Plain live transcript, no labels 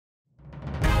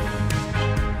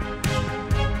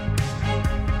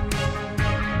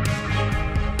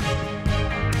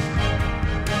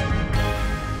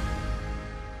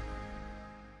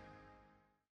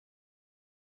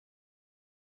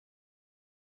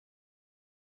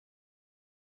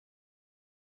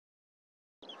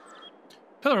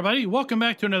Hello everybody, welcome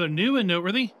back to another new and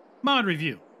noteworthy mod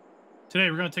review. Today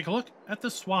we're going to take a look at the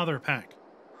Swather Pack.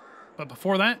 But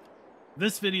before that,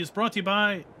 this video is brought to you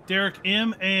by Derek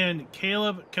M. and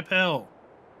Caleb Capel.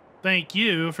 Thank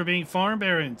you for being farm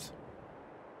barons.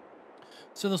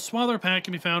 So the Swather Pack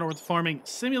can be found over at the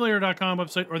farmingsimulator.com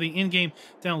website or the in-game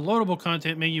downloadable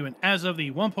content menu, and as of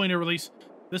the 1.0 release,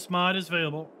 this mod is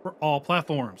available for all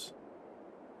platforms.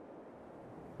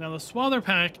 Now, the Swather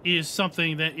Pack is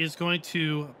something that is going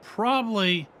to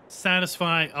probably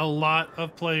satisfy a lot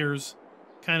of players'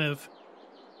 kind of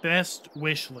best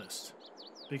wish list.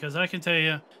 Because I can tell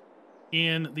you,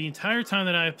 in the entire time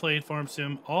that I've played Farm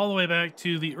Sim, all the way back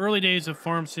to the early days of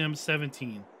Farm Sim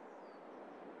 17,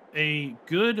 a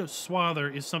good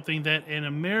Swather is something that an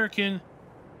American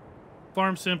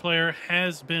Farm Sim player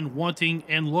has been wanting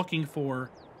and looking for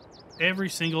every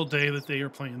single day that they are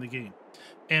playing the game.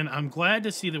 And I'm glad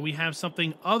to see that we have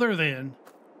something other than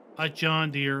a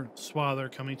John Deere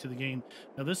Swather coming to the game.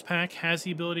 Now, this pack has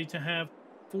the ability to have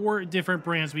 4 different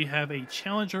brands. We have a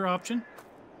Challenger option.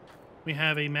 We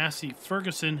have a Massey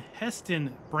Ferguson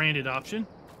Hesston branded option.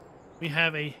 We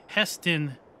have a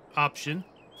Hesston option.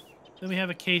 Then we have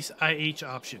a Case IH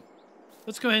option.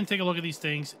 Let's go ahead and take a look at these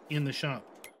things in the shop.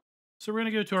 So we're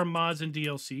going to go to our mods and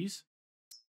DLCs.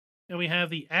 And we have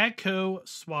the Agco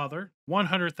Swather,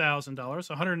 $100,000,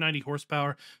 190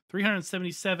 horsepower,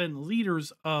 377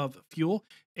 liters of fuel,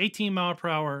 18 mile per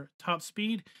hour top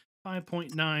speed,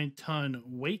 5.9 ton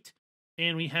weight,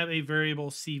 and we have a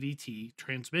variable CVT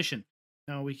transmission.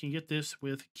 Now we can get this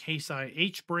with Case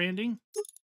IH branding,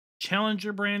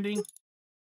 Challenger branding,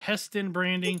 Hesston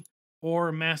branding,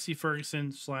 or Massey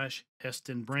Ferguson /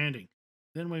 Hesston branding.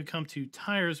 Then when we come to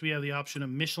tires, we have the option of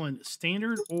Michelin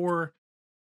Standard or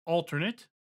alternate.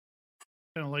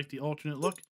 Kind of like the alternate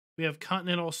look. We have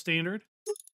Continental Standard,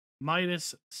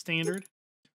 Midas Standard,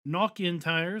 knock-in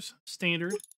tires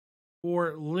Standard,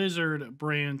 or Lizard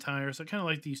brand tires. I kind of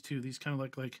like these two. These kind of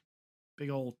look like big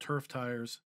old turf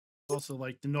tires. Also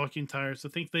like the knock-in tires. I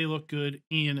think they look good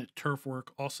in turf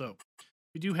work also.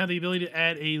 We do have the ability to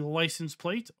add a license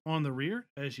plate on the rear,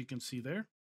 as you can see there.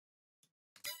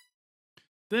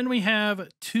 Then we have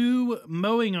 2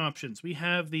 mowing options. We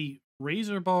have the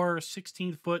Razor Bar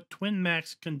 16-foot Twin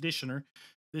Max Conditioner.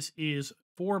 This is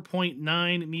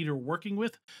 4.9 meter working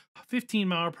width, 15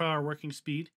 mile per hour working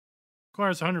speed.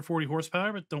 Requires 140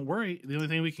 horsepower, but don't worry. The only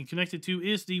thing we can connect it to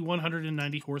is the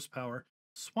 190 horsepower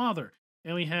Swather.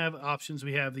 And we have options.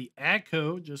 We have the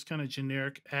Agco, just kind of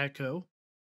generic Agco.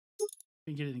 You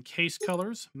can get it in Case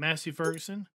colors, Massey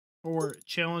Ferguson, or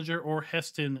Challenger or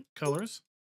Hesston colors.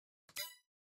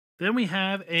 Then we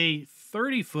have a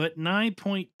 30-foot,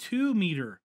 9.2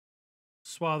 meter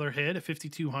Swather head at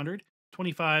 $5,200,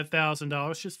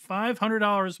 $25,000, just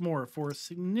 $500 more for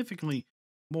significantly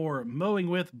more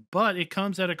mowing width, but it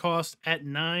comes at a cost at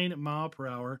 9 mile per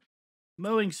hour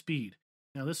mowing speed.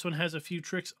 Now this one has a few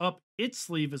tricks up its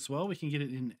sleeve as well. We can get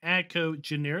it in Agco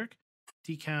generic,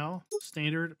 decal,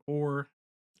 standard, or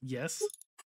yes.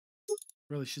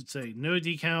 Really should say no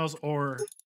decals or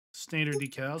standard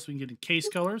decals. We can get in Case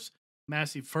colors,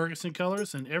 Massey Ferguson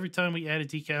colors, and every time we add a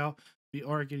decal, we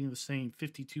are getting the same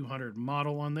 5200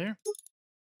 model on there.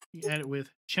 You add it with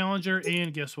Challenger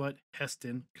and guess what?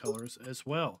 Hesston colors as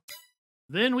well.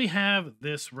 Then we have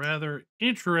this rather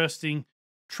interesting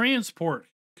transport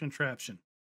contraption.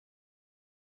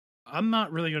 I'm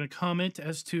not really going to comment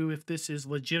as to if this is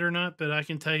legit or not, but I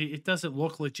can tell you it doesn't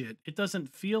look legit. It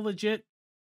doesn't feel legit,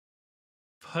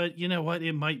 but you know what?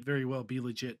 It might very well be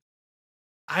legit.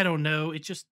 I don't know. It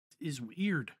just is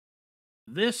weird.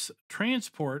 This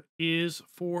transport is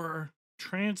for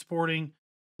transporting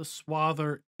the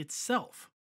Swather itself.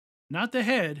 Not the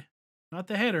head, not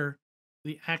the header,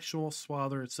 the actual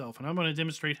Swather itself. And I'm going to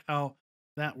demonstrate how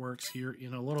that works here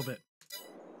in a little bit.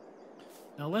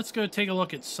 Now let's go take a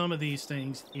look at some of these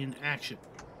things in action.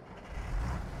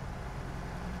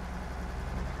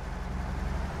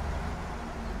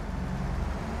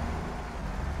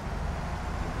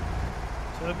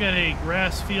 So I've got a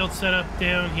grass field set up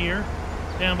down here,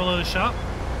 down below the shop.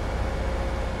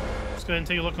 Let's go ahead and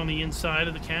take a look on the inside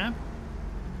of the cab.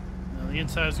 Now the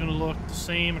inside is going to look the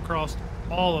same across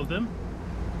all of them.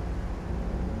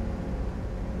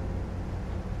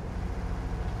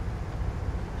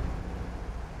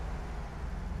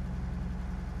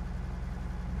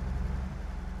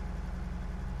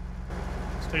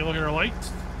 Let's take a look at our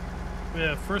lights. We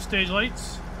have first stage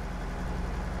lights,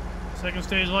 second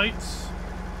stage lights,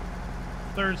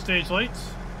 third stage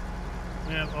lights.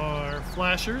 We have our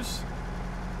flashers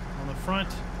on the front,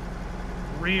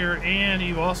 rear, and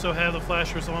you also have the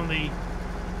flashers on the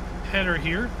header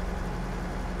here.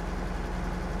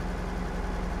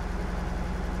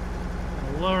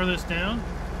 lower this down,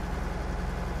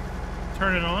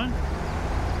 turn it on,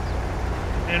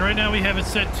 and right now we have it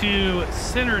set to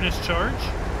center discharge.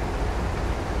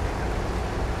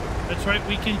 That's right,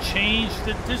 we can change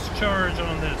the discharge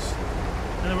on this.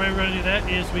 And the way we're going to do that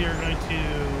is we are going to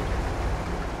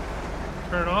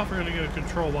turn it off. We're going to go to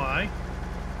Control Y.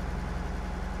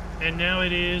 And now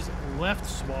it is left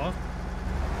swath.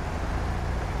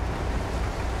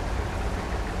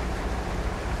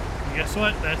 And guess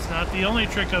what? That's not the only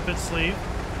trick up its sleeve.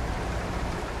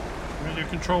 We're going to do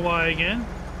Control Y again.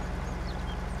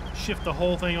 Shift the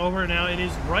whole thing over. Now it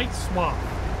is right swath.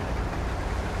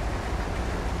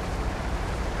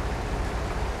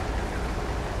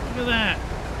 Look at that.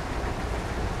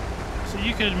 So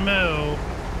you could mow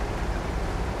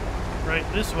right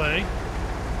this way.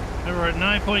 And we're at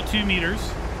 9.2 meters.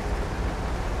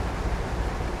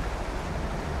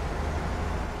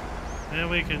 And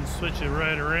we can switch it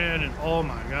right around, and oh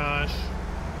my gosh.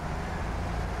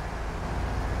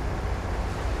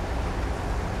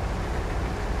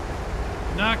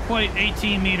 Not quite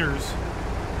 18 meters,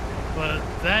 but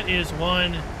that is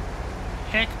one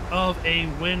heck of a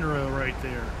windrow right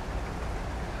there.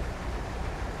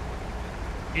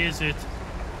 Is it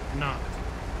not?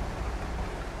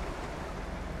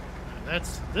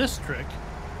 That's this trick.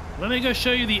 Let me go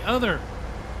show you the other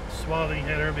swathing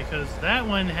header, because that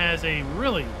one has a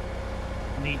really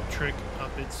neat trick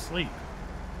up its sleeve.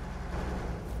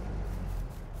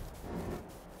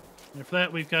 And for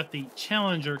that, we've got the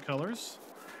Challenger colors.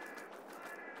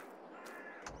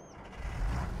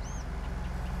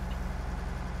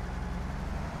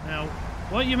 Now,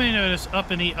 what you may notice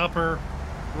up in the upper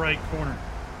right corner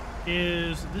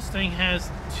is this thing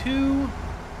has two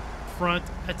front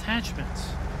attachments.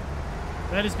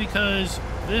 That is because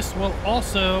this will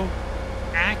also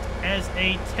act as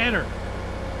a tedder.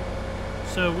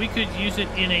 So we could use it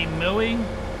in a mowing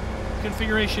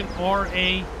configuration or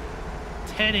a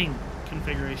tedding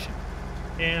configuration.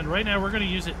 And right now we're going to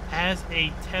use it as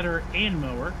a tedder and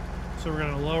mower. So we're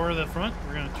going to lower the front,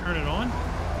 we're going to turn it on,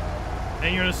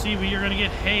 and you're going to see we are going to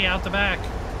get hay out the back.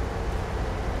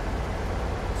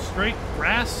 Straight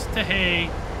grass to hay,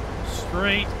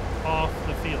 straight off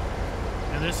the field.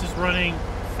 And this is running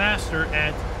faster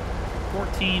at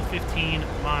 14, 15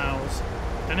 miles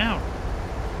an hour.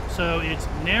 So it's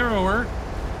narrower,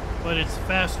 but it's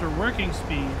faster working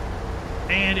speed.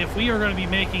 And if we are going to be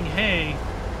making hay,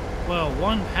 well,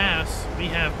 one pass, we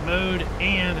have mowed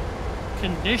and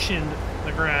conditioned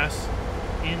the grass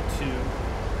into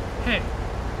hay.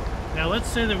 Now let's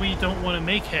say that we don't want to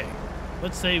make hay.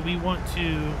 Let's say we want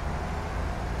to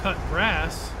cut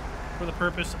grass for the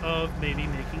purpose of maybe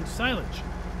making silage.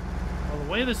 Well, the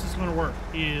way this is going to work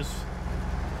is,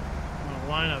 I'm going to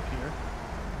line up here.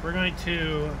 We're going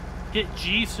to hit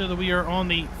G so that we are on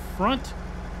the front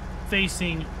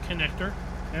facing connector,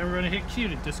 and we're going to hit Q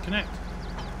to disconnect.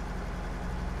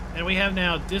 And we have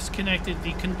now disconnected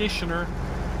the conditioner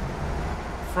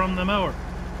from the mower.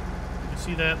 You can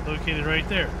see that located right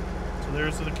there. So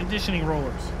there's the conditioning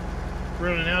rollers. We're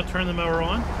going to now turn the mower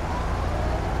on.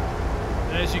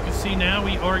 And as you can see now,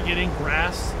 we are getting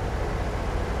grass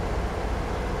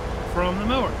from the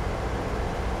mower.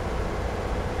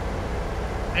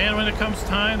 And when it comes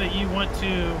time that you want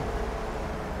to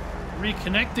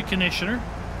reconnect the conditioner,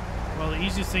 well, the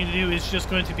easiest thing to do is just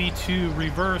going to be to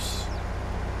reverse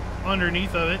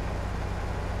underneath of it,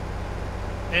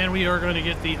 and we are going to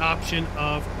get the option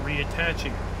of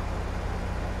reattaching.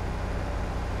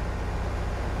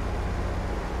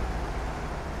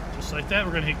 Just like that,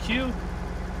 we're going to hit Q.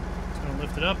 It's going to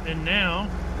lift it up, and now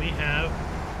we have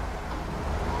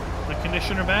the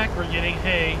conditioner back. We're getting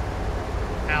hay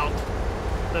out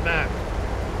the back.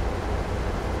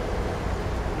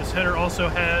 This header also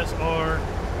has our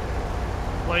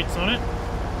lights on it.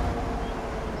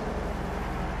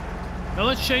 Now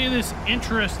let's show you this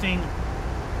interesting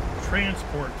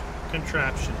transport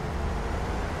contraption.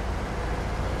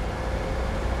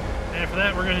 And for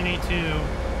that, we're going to need to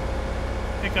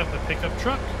pick up a pickup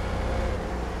truck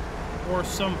or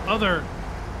some other.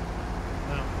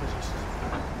 No, let's just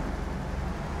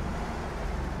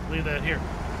leave that here.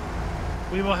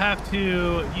 We will have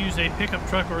to use a pickup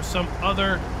truck or some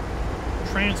other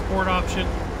transport option.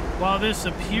 While this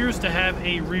appears to have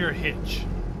a rear hitch,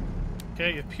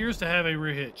 okay, it appears to have a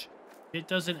rear hitch, it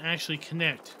doesn't actually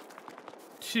connect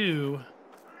to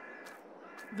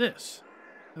this.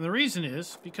 And the reason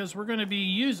is because we're going to be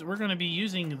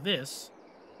using this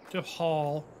to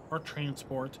haul or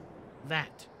transport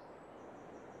that.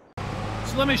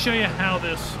 So let me show you how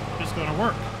this is going to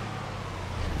work.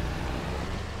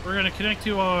 We're going to connect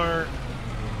to our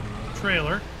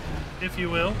trailer, if you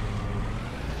will.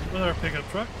 with our pickup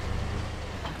truck.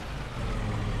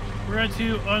 We're going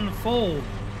to unfold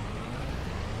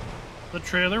the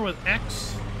trailer with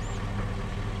X.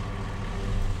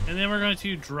 And then we're going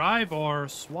to drive our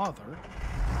swather.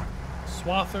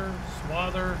 Swather.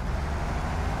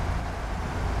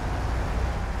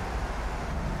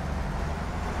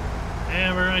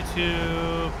 And we're going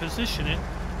to position it.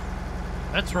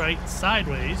 That's right,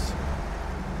 sideways.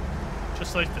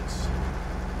 Just like this.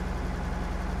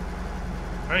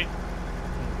 Right?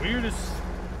 The weirdest.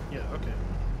 Yeah, okay.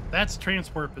 That's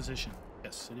transport position.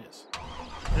 Yes, it is.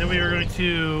 And then we are going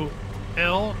to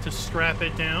L to strap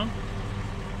it down.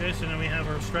 Okay, so then we have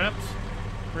our straps.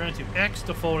 We're going to X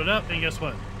to fold it up, and guess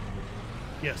what?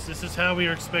 Yes, this is how we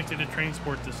are expected to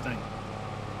transport this thing.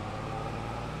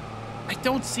 I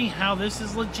don't see how this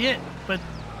is legit, but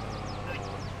I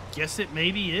guess it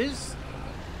maybe is.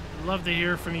 I'd love to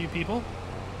hear from you people.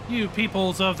 You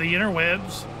peoples of the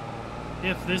interwebs,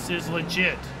 if this is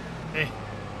legit.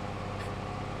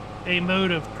 A mode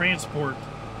of transport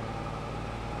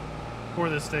for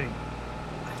this thing.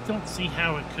 I don't see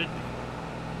how it could be.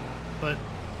 But,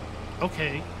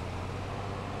 okay.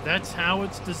 That's how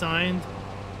it's designed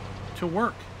to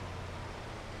work.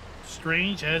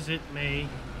 Strange as it may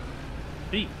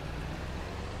be.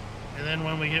 And then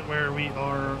when we get where we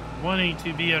are wanting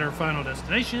to be at our final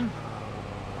destination,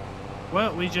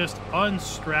 well, we just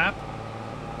unstrap,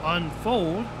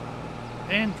 unfold,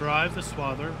 and drive the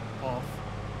swather off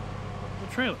the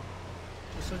trailer.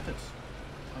 Just like this.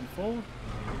 Unfold,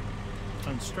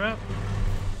 unstrap,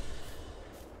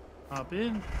 hop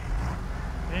in,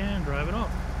 and drive it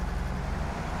off.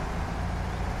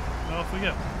 And off we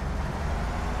go.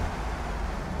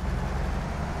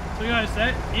 So guys,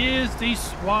 that is the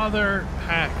Swather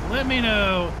Pack. Let me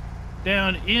know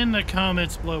down in the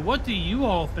comments below, what do you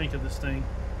all think of this thing?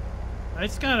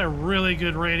 It's got a really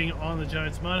good rating on the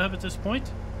Giants Mod Hub at this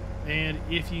point. And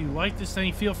if you like this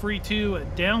thing, feel free to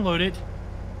download it.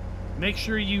 Make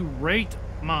sure you rate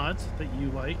mods that you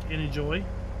like and enjoy.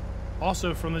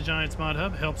 Also from the Giants Mod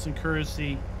Hub, helps encourage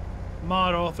the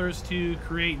mod authors to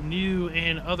create new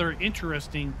and other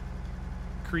interesting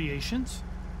creations.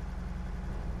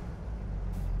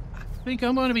 I think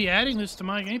I'm going to be adding this to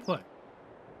my gameplay.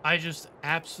 I just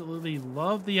absolutely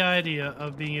love the idea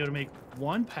of being able to make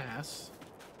one pass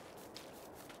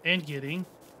and getting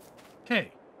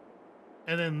hay.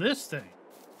 And then this thing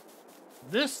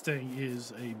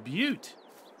is a beaut.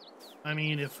 I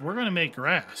mean, if we're going to make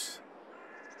grass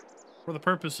for the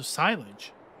purpose of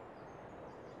silage,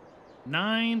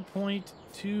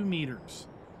 9.2 meters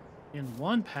in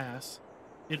one pass.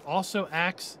 It also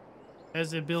acts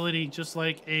as the ability, just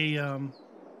like a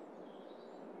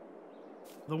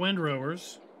the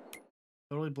windrowers.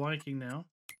 Totally blanking now.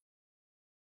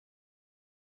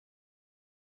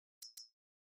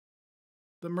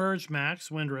 The Merge Max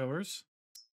windrowers,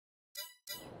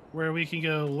 where we can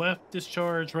go left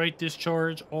discharge, right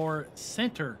discharge, or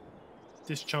center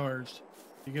discharged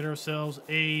to get ourselves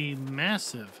a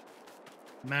massive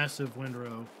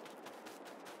windrow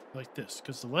like this.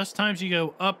 Because the less times you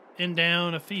go up and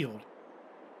down a field,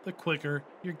 the quicker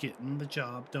you're getting the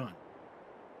job done.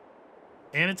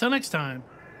 And until next time,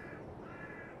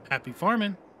 happy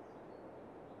farming.